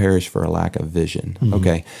people perish for a lack of vision. Mm-hmm.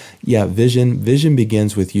 Okay. Yeah. Vision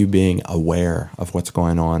begins with you being aware of what's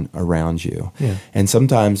going on around you. Yeah. And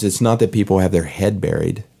sometimes it's not that people have their head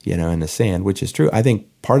buried, in the sand, which is true. I think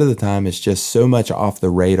part of the time it's just so much off the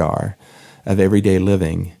radar of everyday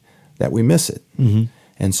living that we miss it. Mm-hmm.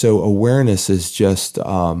 And so awareness is just,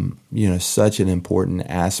 such an important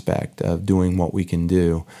aspect of doing what we can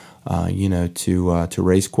do, to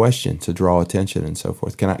raise questions, to draw attention, and so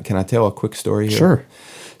forth. Can I tell a quick story here? Sure.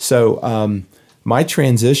 So my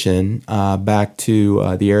transition back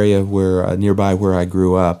to the area where nearby where I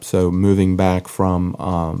grew up, so moving back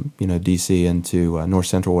from D.C. into North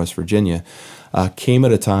Central West Virginia, came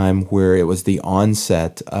at a time where it was the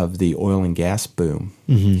onset of the oil and gas boom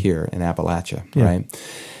here in Appalachia, right?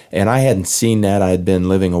 And I hadn't seen that. I had been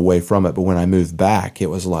living away from it, but when I moved back, it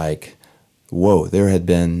was like, whoa, there had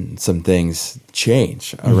been some things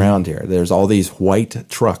change around here. There's all these white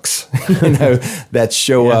trucks, that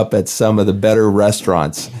show up at some of the better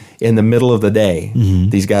restaurants in the middle of the day. Mm-hmm.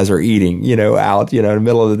 These guys are eating, out, in the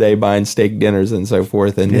middle of the day buying steak dinners and so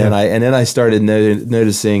forth. And then I started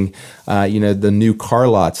noticing, the new car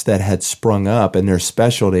lots that had sprung up, and their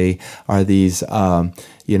specialty are these,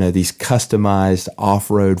 these customized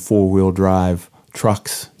off-road 4-wheel drive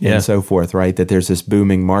trucks and so forth, right? That there's this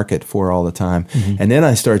booming market for all the time. Mm-hmm. And then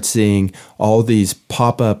I start seeing all these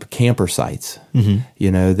pop-up camper sites,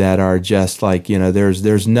 that are just like,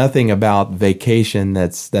 there's nothing about vacation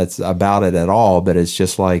that's about it at all, but it's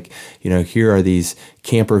just like, here are these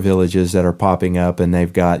camper villages that are popping up, and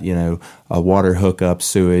they've got, a water hookup,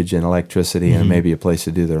 sewage and electricity, and maybe a place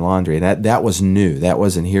to do their laundry. And that was new. That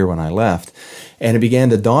wasn't here when I left. And it began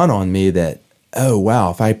to dawn on me that, oh,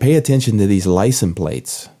 wow, if I pay attention to these license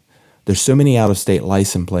plates, there's so many out-of-state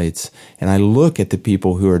license plates, and I look at the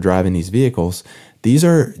people who are driving these vehicles, these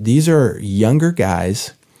are younger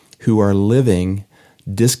guys who are living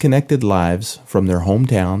disconnected lives from their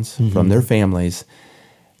hometowns, from their families.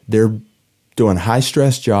 They're doing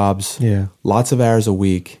high-stress jobs, lots of hours a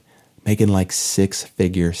week, making like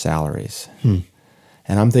 6-figure salaries. And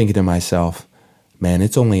I'm thinking to myself, man,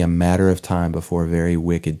 it's only a matter of time before very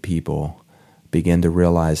wicked people begin to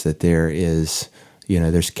realize that there is,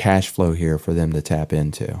 there's cash flow here for them to tap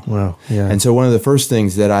into. Wow. Yeah. And so one of the first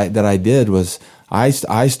things that I did was I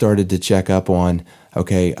started to check up on,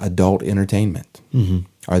 okay, adult entertainment. Mm-hmm.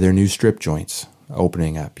 Are there new strip joints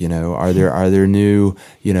opening up? Are there new,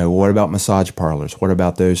 what about massage parlors? What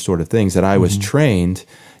about those sort of things that I was trained,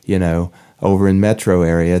 over in metro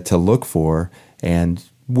area to look for, and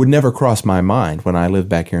would never cross my mind when I lived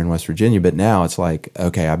back here in West Virginia. But now it's like,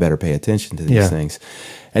 okay, I better pay attention to these things.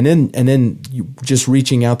 And then just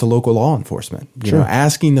reaching out to local law enforcement,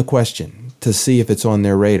 asking the question to see if it's on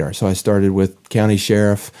their radar. So I started with county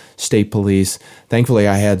sheriff, state police. Thankfully,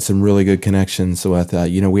 I had some really good connections with,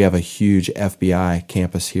 we have a huge FBI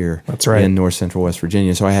campus here in North Central West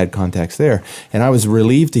Virginia. So I had contacts there. And I was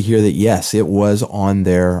relieved to hear that, yes, it was on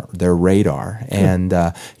their radar. And,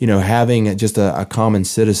 having just a common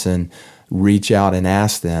citizen reach out and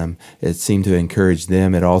ask them, it seemed to encourage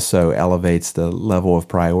them. It also elevates the level of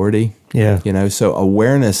priority. Yeah. So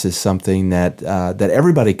awareness is something that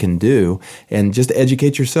everybody can do, and just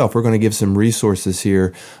educate yourself. We're going to give some resources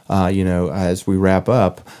here, as we wrap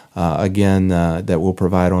up, that we'll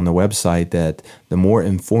provide on the website, that the more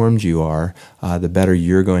informed you are, the better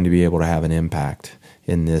you're going to be able to have an impact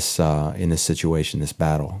in this situation, this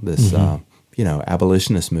battle, this,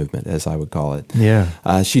 abolitionist movement, as I would call it. Yeah.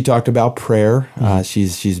 She talked about prayer.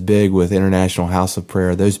 She's big with International House of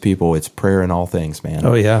Prayer. Those people, it's prayer in all things, man.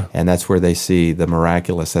 Oh, yeah. And that's where they see the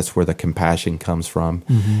miraculous. That's where the compassion comes from.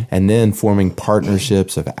 And then forming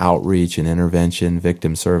partnerships of outreach and intervention,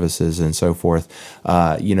 victim services, and so forth.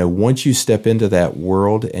 Once you step into that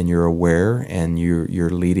world and you're aware and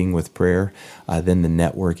you're leading with prayer, then the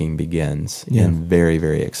networking begins in very,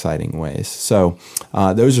 very exciting ways. So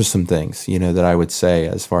those are some things, that I would say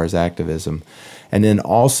as far as activism. And then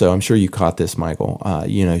also, I'm sure you caught this, Michael,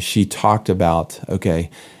 she talked about,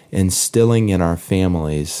 instilling in our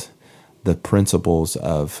families the principles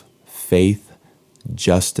of faith,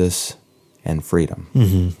 justice, and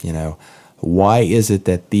freedom. Why is it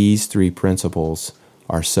that these three principles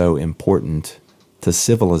are so important to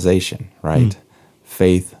civilization, right?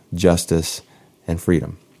 Faith, justice, and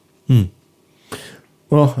freedom.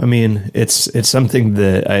 Well, I mean, it's something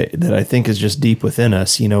that I think is just deep within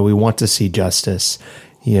us. We want to see justice.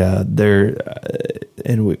 Yeah, and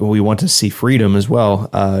we want to see freedom as well.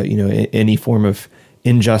 Any form of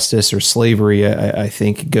injustice or slavery, I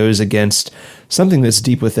think, goes against something that's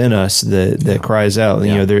deep within us that cries out.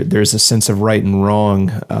 Yeah. There's a sense of right and wrong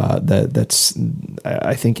that's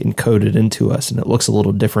I think encoded into us, and it looks a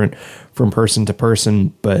little different from person to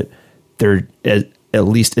person, but there at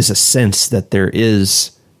least is a sense that there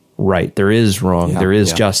is right, there is wrong, there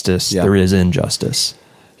is justice, there is injustice.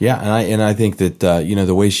 Yeah, and I think that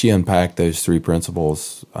the way she unpacked those three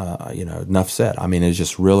principles, enough said. I mean, it's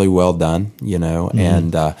just really well done,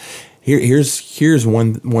 And here's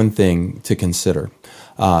one thing to consider.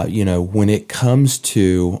 When it comes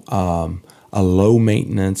to a low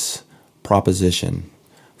maintenance proposition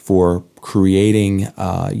for creating,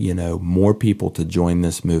 more people to join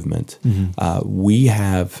this movement, we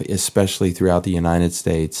have, especially throughout the United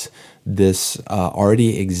States, this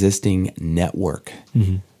already existing network.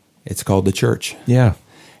 It's called the church. Yeah.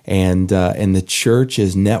 And the church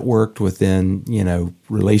is networked within,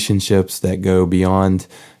 relationships that go beyond,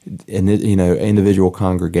 individual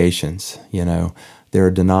congregations. There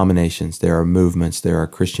are denominations, there are movements, there are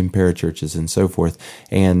Christian parachurches, and so forth.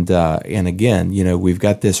 And again, we've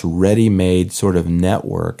got this ready-made sort of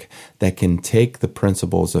network that can take the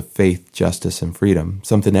principles of faith, justice, and freedom,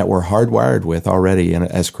 something that we're hardwired with already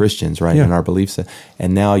as Christians, right, in our beliefs.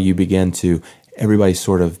 And now everybody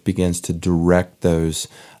sort of begins to direct those,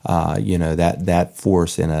 that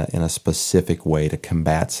force in a specific way to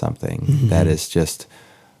combat something that is just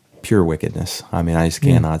pure wickedness. I mean, I just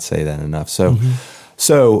cannot say that enough. So,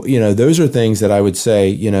 those are things that I would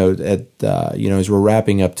say, as we're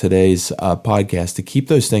wrapping up today's podcast, to keep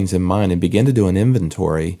those things in mind and begin to do an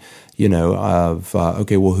inventory, of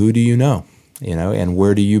who do you know? And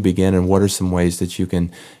where do you begin, and what are some ways that you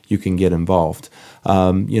can get involved?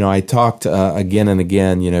 I talked again and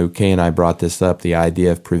again, Kay and I brought this up, the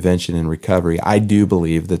idea of prevention and recovery. I do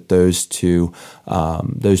believe that those two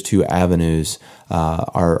avenues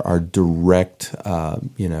are direct,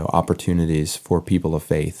 opportunities for people of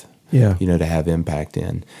faith. To have impact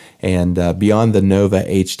in. And beyond the Nova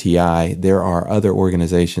HTI, there are other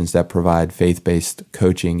organizations that provide faith-based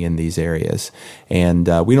coaching in these areas. And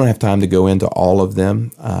we don't have time to go into all of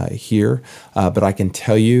them here, but I can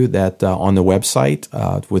tell you that on the website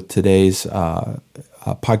with today's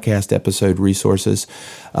podcast episode resources,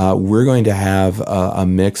 we're going to have a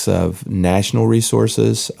mix of national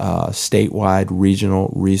resources, statewide,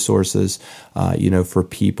 regional resources, for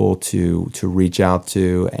people to reach out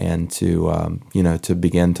to and to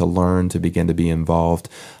begin to learn, to begin to be involved.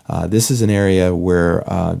 This is an area where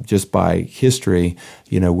just by history,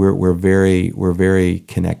 we're very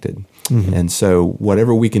connected. And so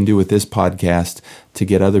whatever we can do with this podcast to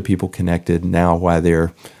get other people connected now while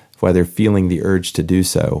they're feeling the urge to do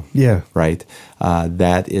so. Yeah. Right.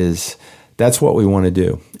 That's what we want to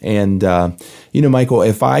do. And, Michael,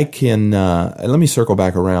 if I can, let me circle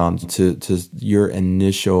back around to your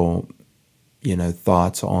initial,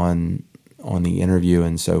 thoughts on the interview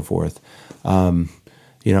and so forth. And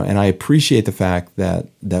I appreciate the fact that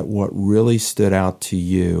what really stood out to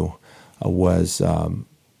you was,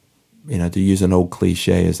 to use an old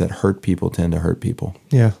cliche, is that hurt people tend to hurt people.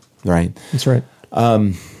 Yeah. Right. That's right.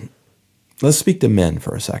 Let's speak to men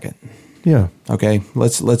for a second. Yeah. Okay.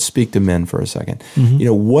 Let's speak to men for a second.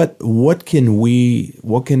 What can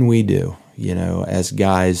we do, as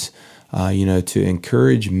guys, to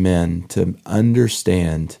encourage men to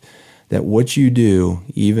understand that what you do,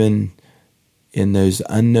 even in those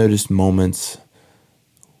unnoticed moments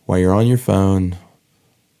while you're on your phone,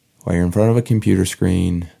 while you're in front of a computer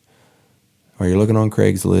screen, while you're looking on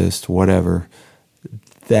Craigslist, whatever,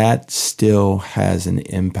 that still has an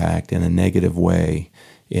impact in a negative way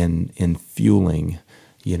in fueling,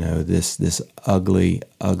 this ugly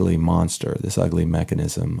monster, this ugly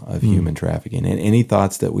mechanism of human trafficking. And any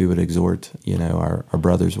thoughts that we would exhort, our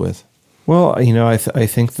brothers with? Well, I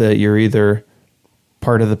think that you're either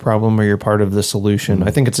part of the problem or you're part of the solution.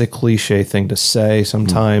 I think it's a cliche thing to say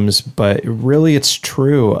sometimes, but really it's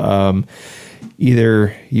true.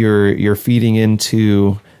 Either you're feeding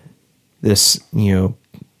into this,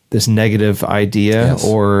 this negative idea, yes,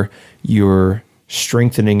 or you're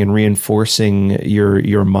strengthening and reinforcing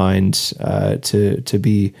your mind to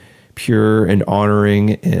be pure and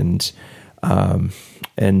honoring and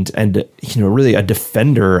really a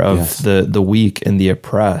defender of yes, the weak and the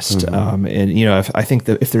oppressed. I think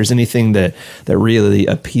that if there's anything that really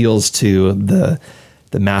appeals to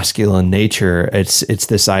masculine nature. It's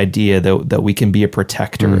this idea that we can be a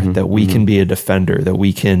protector, that we can be a defender, that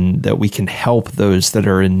we can help those that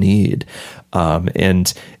are in need,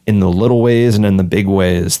 and in the little ways and in the big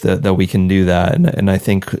ways that we can do that. And I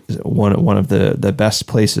think one of the best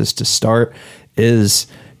places to start is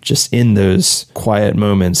just in those quiet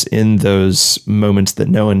moments, in those moments that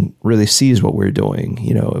no one really sees what we're doing,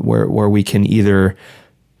 where we can either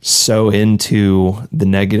sow into the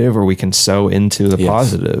negative or we can sow into the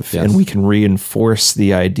positive. And we can reinforce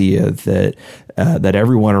the idea that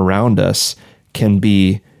everyone around us can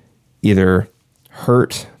be either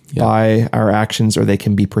hurt by our actions or they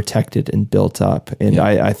can be protected and built up. And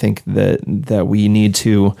I think that we need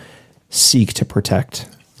to seek to protect.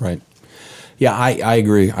 Right. Yeah, I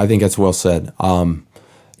agree. I think that's well said. From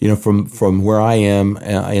where I am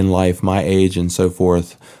in life, my age and so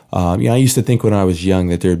forth, I used to think when I was young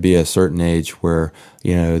that there'd be a certain age where,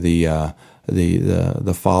 the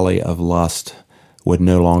folly of lust would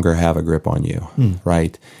no longer have a grip on you,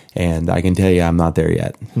 right? And I can tell you, I'm not there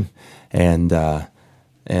yet. And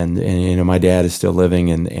my dad is still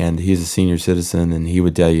living, and he's a senior citizen, and he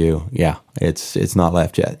would tell you, it's not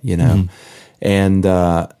left yet,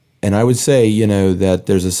 And I would say, that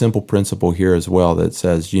there's a simple principle here as well that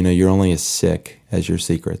says, you're only as sick as your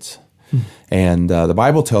secrets. And the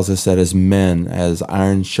Bible tells us that as men, as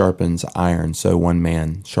iron sharpens iron, so one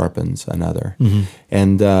man sharpens another.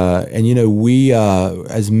 And we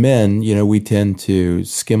as men, we tend to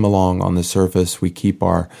skim along on the surface. We keep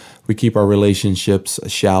our relationships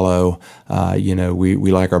shallow.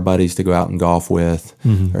 We like our buddies to go out and golf with,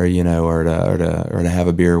 or to have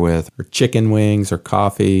a beer with, or chicken wings, or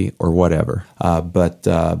coffee, or whatever. But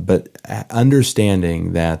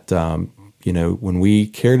understanding that. When we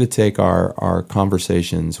care to take our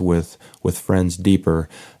conversations with friends deeper,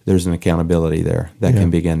 there's an accountability there that can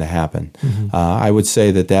begin to happen. I would say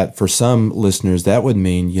that for some listeners, that would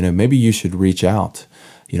mean, maybe you should reach out.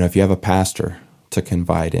 If you have a pastor to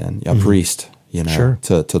confide in, a priest,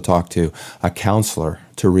 to talk to, a counselor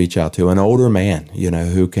to reach out to, an older man,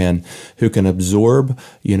 who can absorb,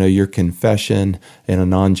 your confession in a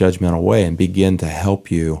non-judgmental way and begin to help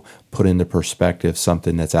you put into perspective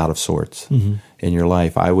something that's out of sorts in your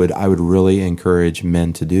life. I would really encourage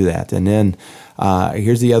men to do that. And then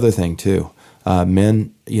here's the other thing too,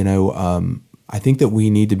 men. I think that we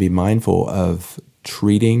need to be mindful of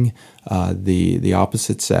treating the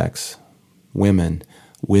opposite sex, women,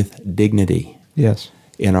 with dignity. Yes,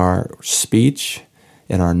 in our speech,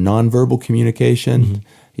 in our nonverbal communication.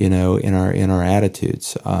 In our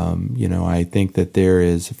attitudes. I think that there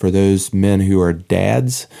is, for those men who are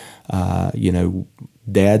dads,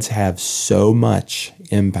 dads have so much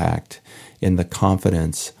impact in the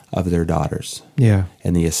confidence of their daughters,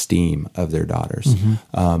 and the esteem of their daughters.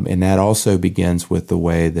 And that also begins with the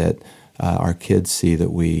way that our kids see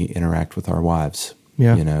that we interact with our wives,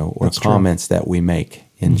 or comments that we make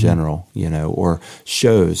in general, or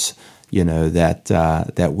shows,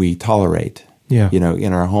 that we tolerate.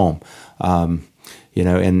 In our home, so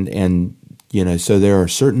there are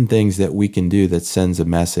certain things that we can do that sends a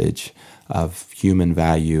message of human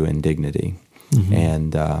value and dignity.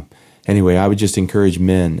 And anyway, I would just encourage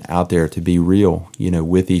men out there to be real,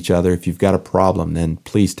 with each other. If you've got a problem, then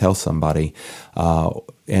please tell somebody.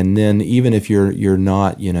 And then even if you're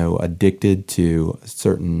not, addicted to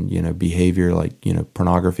certain, behavior like,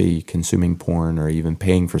 pornography, consuming porn, or even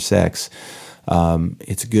paying for sex,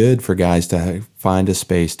 it's good for guys to find a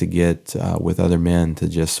space to get with other men to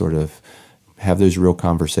just sort of have those real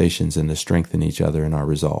conversations and to strengthen each other in our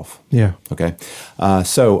resolve. Yeah. Okay. I'm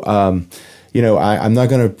not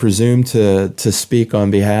going to presume to speak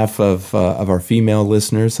on behalf of our female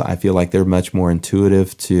listeners. I feel like they're much more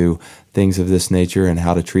intuitive to things of this nature and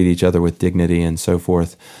how to treat each other with dignity and so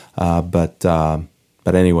forth.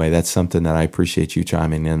 But anyway, that's something that I appreciate you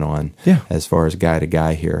chiming in on as far as guy to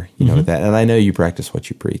guy here, with that. And I know you practice what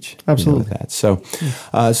you preach. Absolutely. With that. So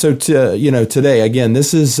today, again,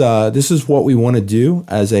 this is what we want to do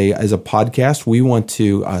as a podcast. We want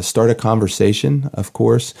to start a conversation, of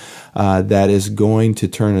course, that is going to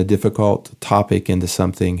turn a difficult topic into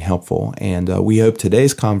something helpful. And we hope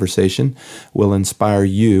today's conversation will inspire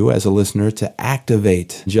you as a listener to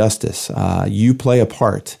activate justice. You play a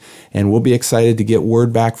part, and we'll be excited to get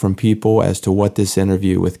word back from people as to what this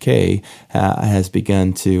interview with Kay has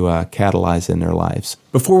begun to catalyze in their lives.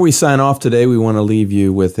 Before we sign off today, we want to leave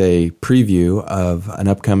you with a preview of an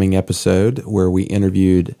upcoming episode where we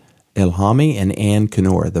interviewed Ilhami and Ann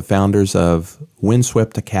Knorr, the founders of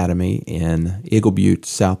Windswept Academy in Eagle Butte,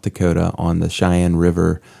 South Dakota, on the Cheyenne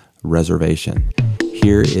River Reservation.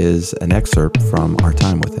 Here is an excerpt from our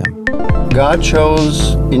time with them. God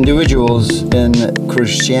chose individuals in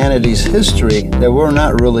Christianity's history that were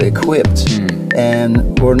not really equipped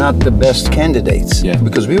and were not the best candidates.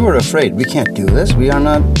 Because we were afraid, we can't do this, we are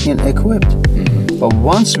not equipped. But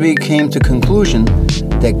once we came to conclusion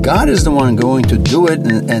that God is the one going to do it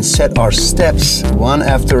and set our steps one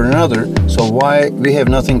after another, so why we have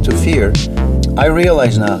nothing to fear, I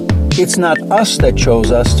realize now, it's not us that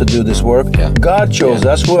chose us to do this work. God chose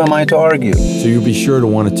us. Who am I to argue? So you'll be sure to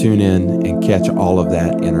want to tune in and catch all of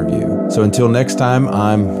that interview. So until next time,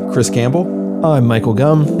 I'm Chris Campbell. I'm Michael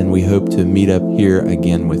Gum. And we hope to meet up here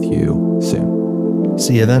again with you soon.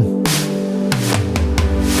 See you then.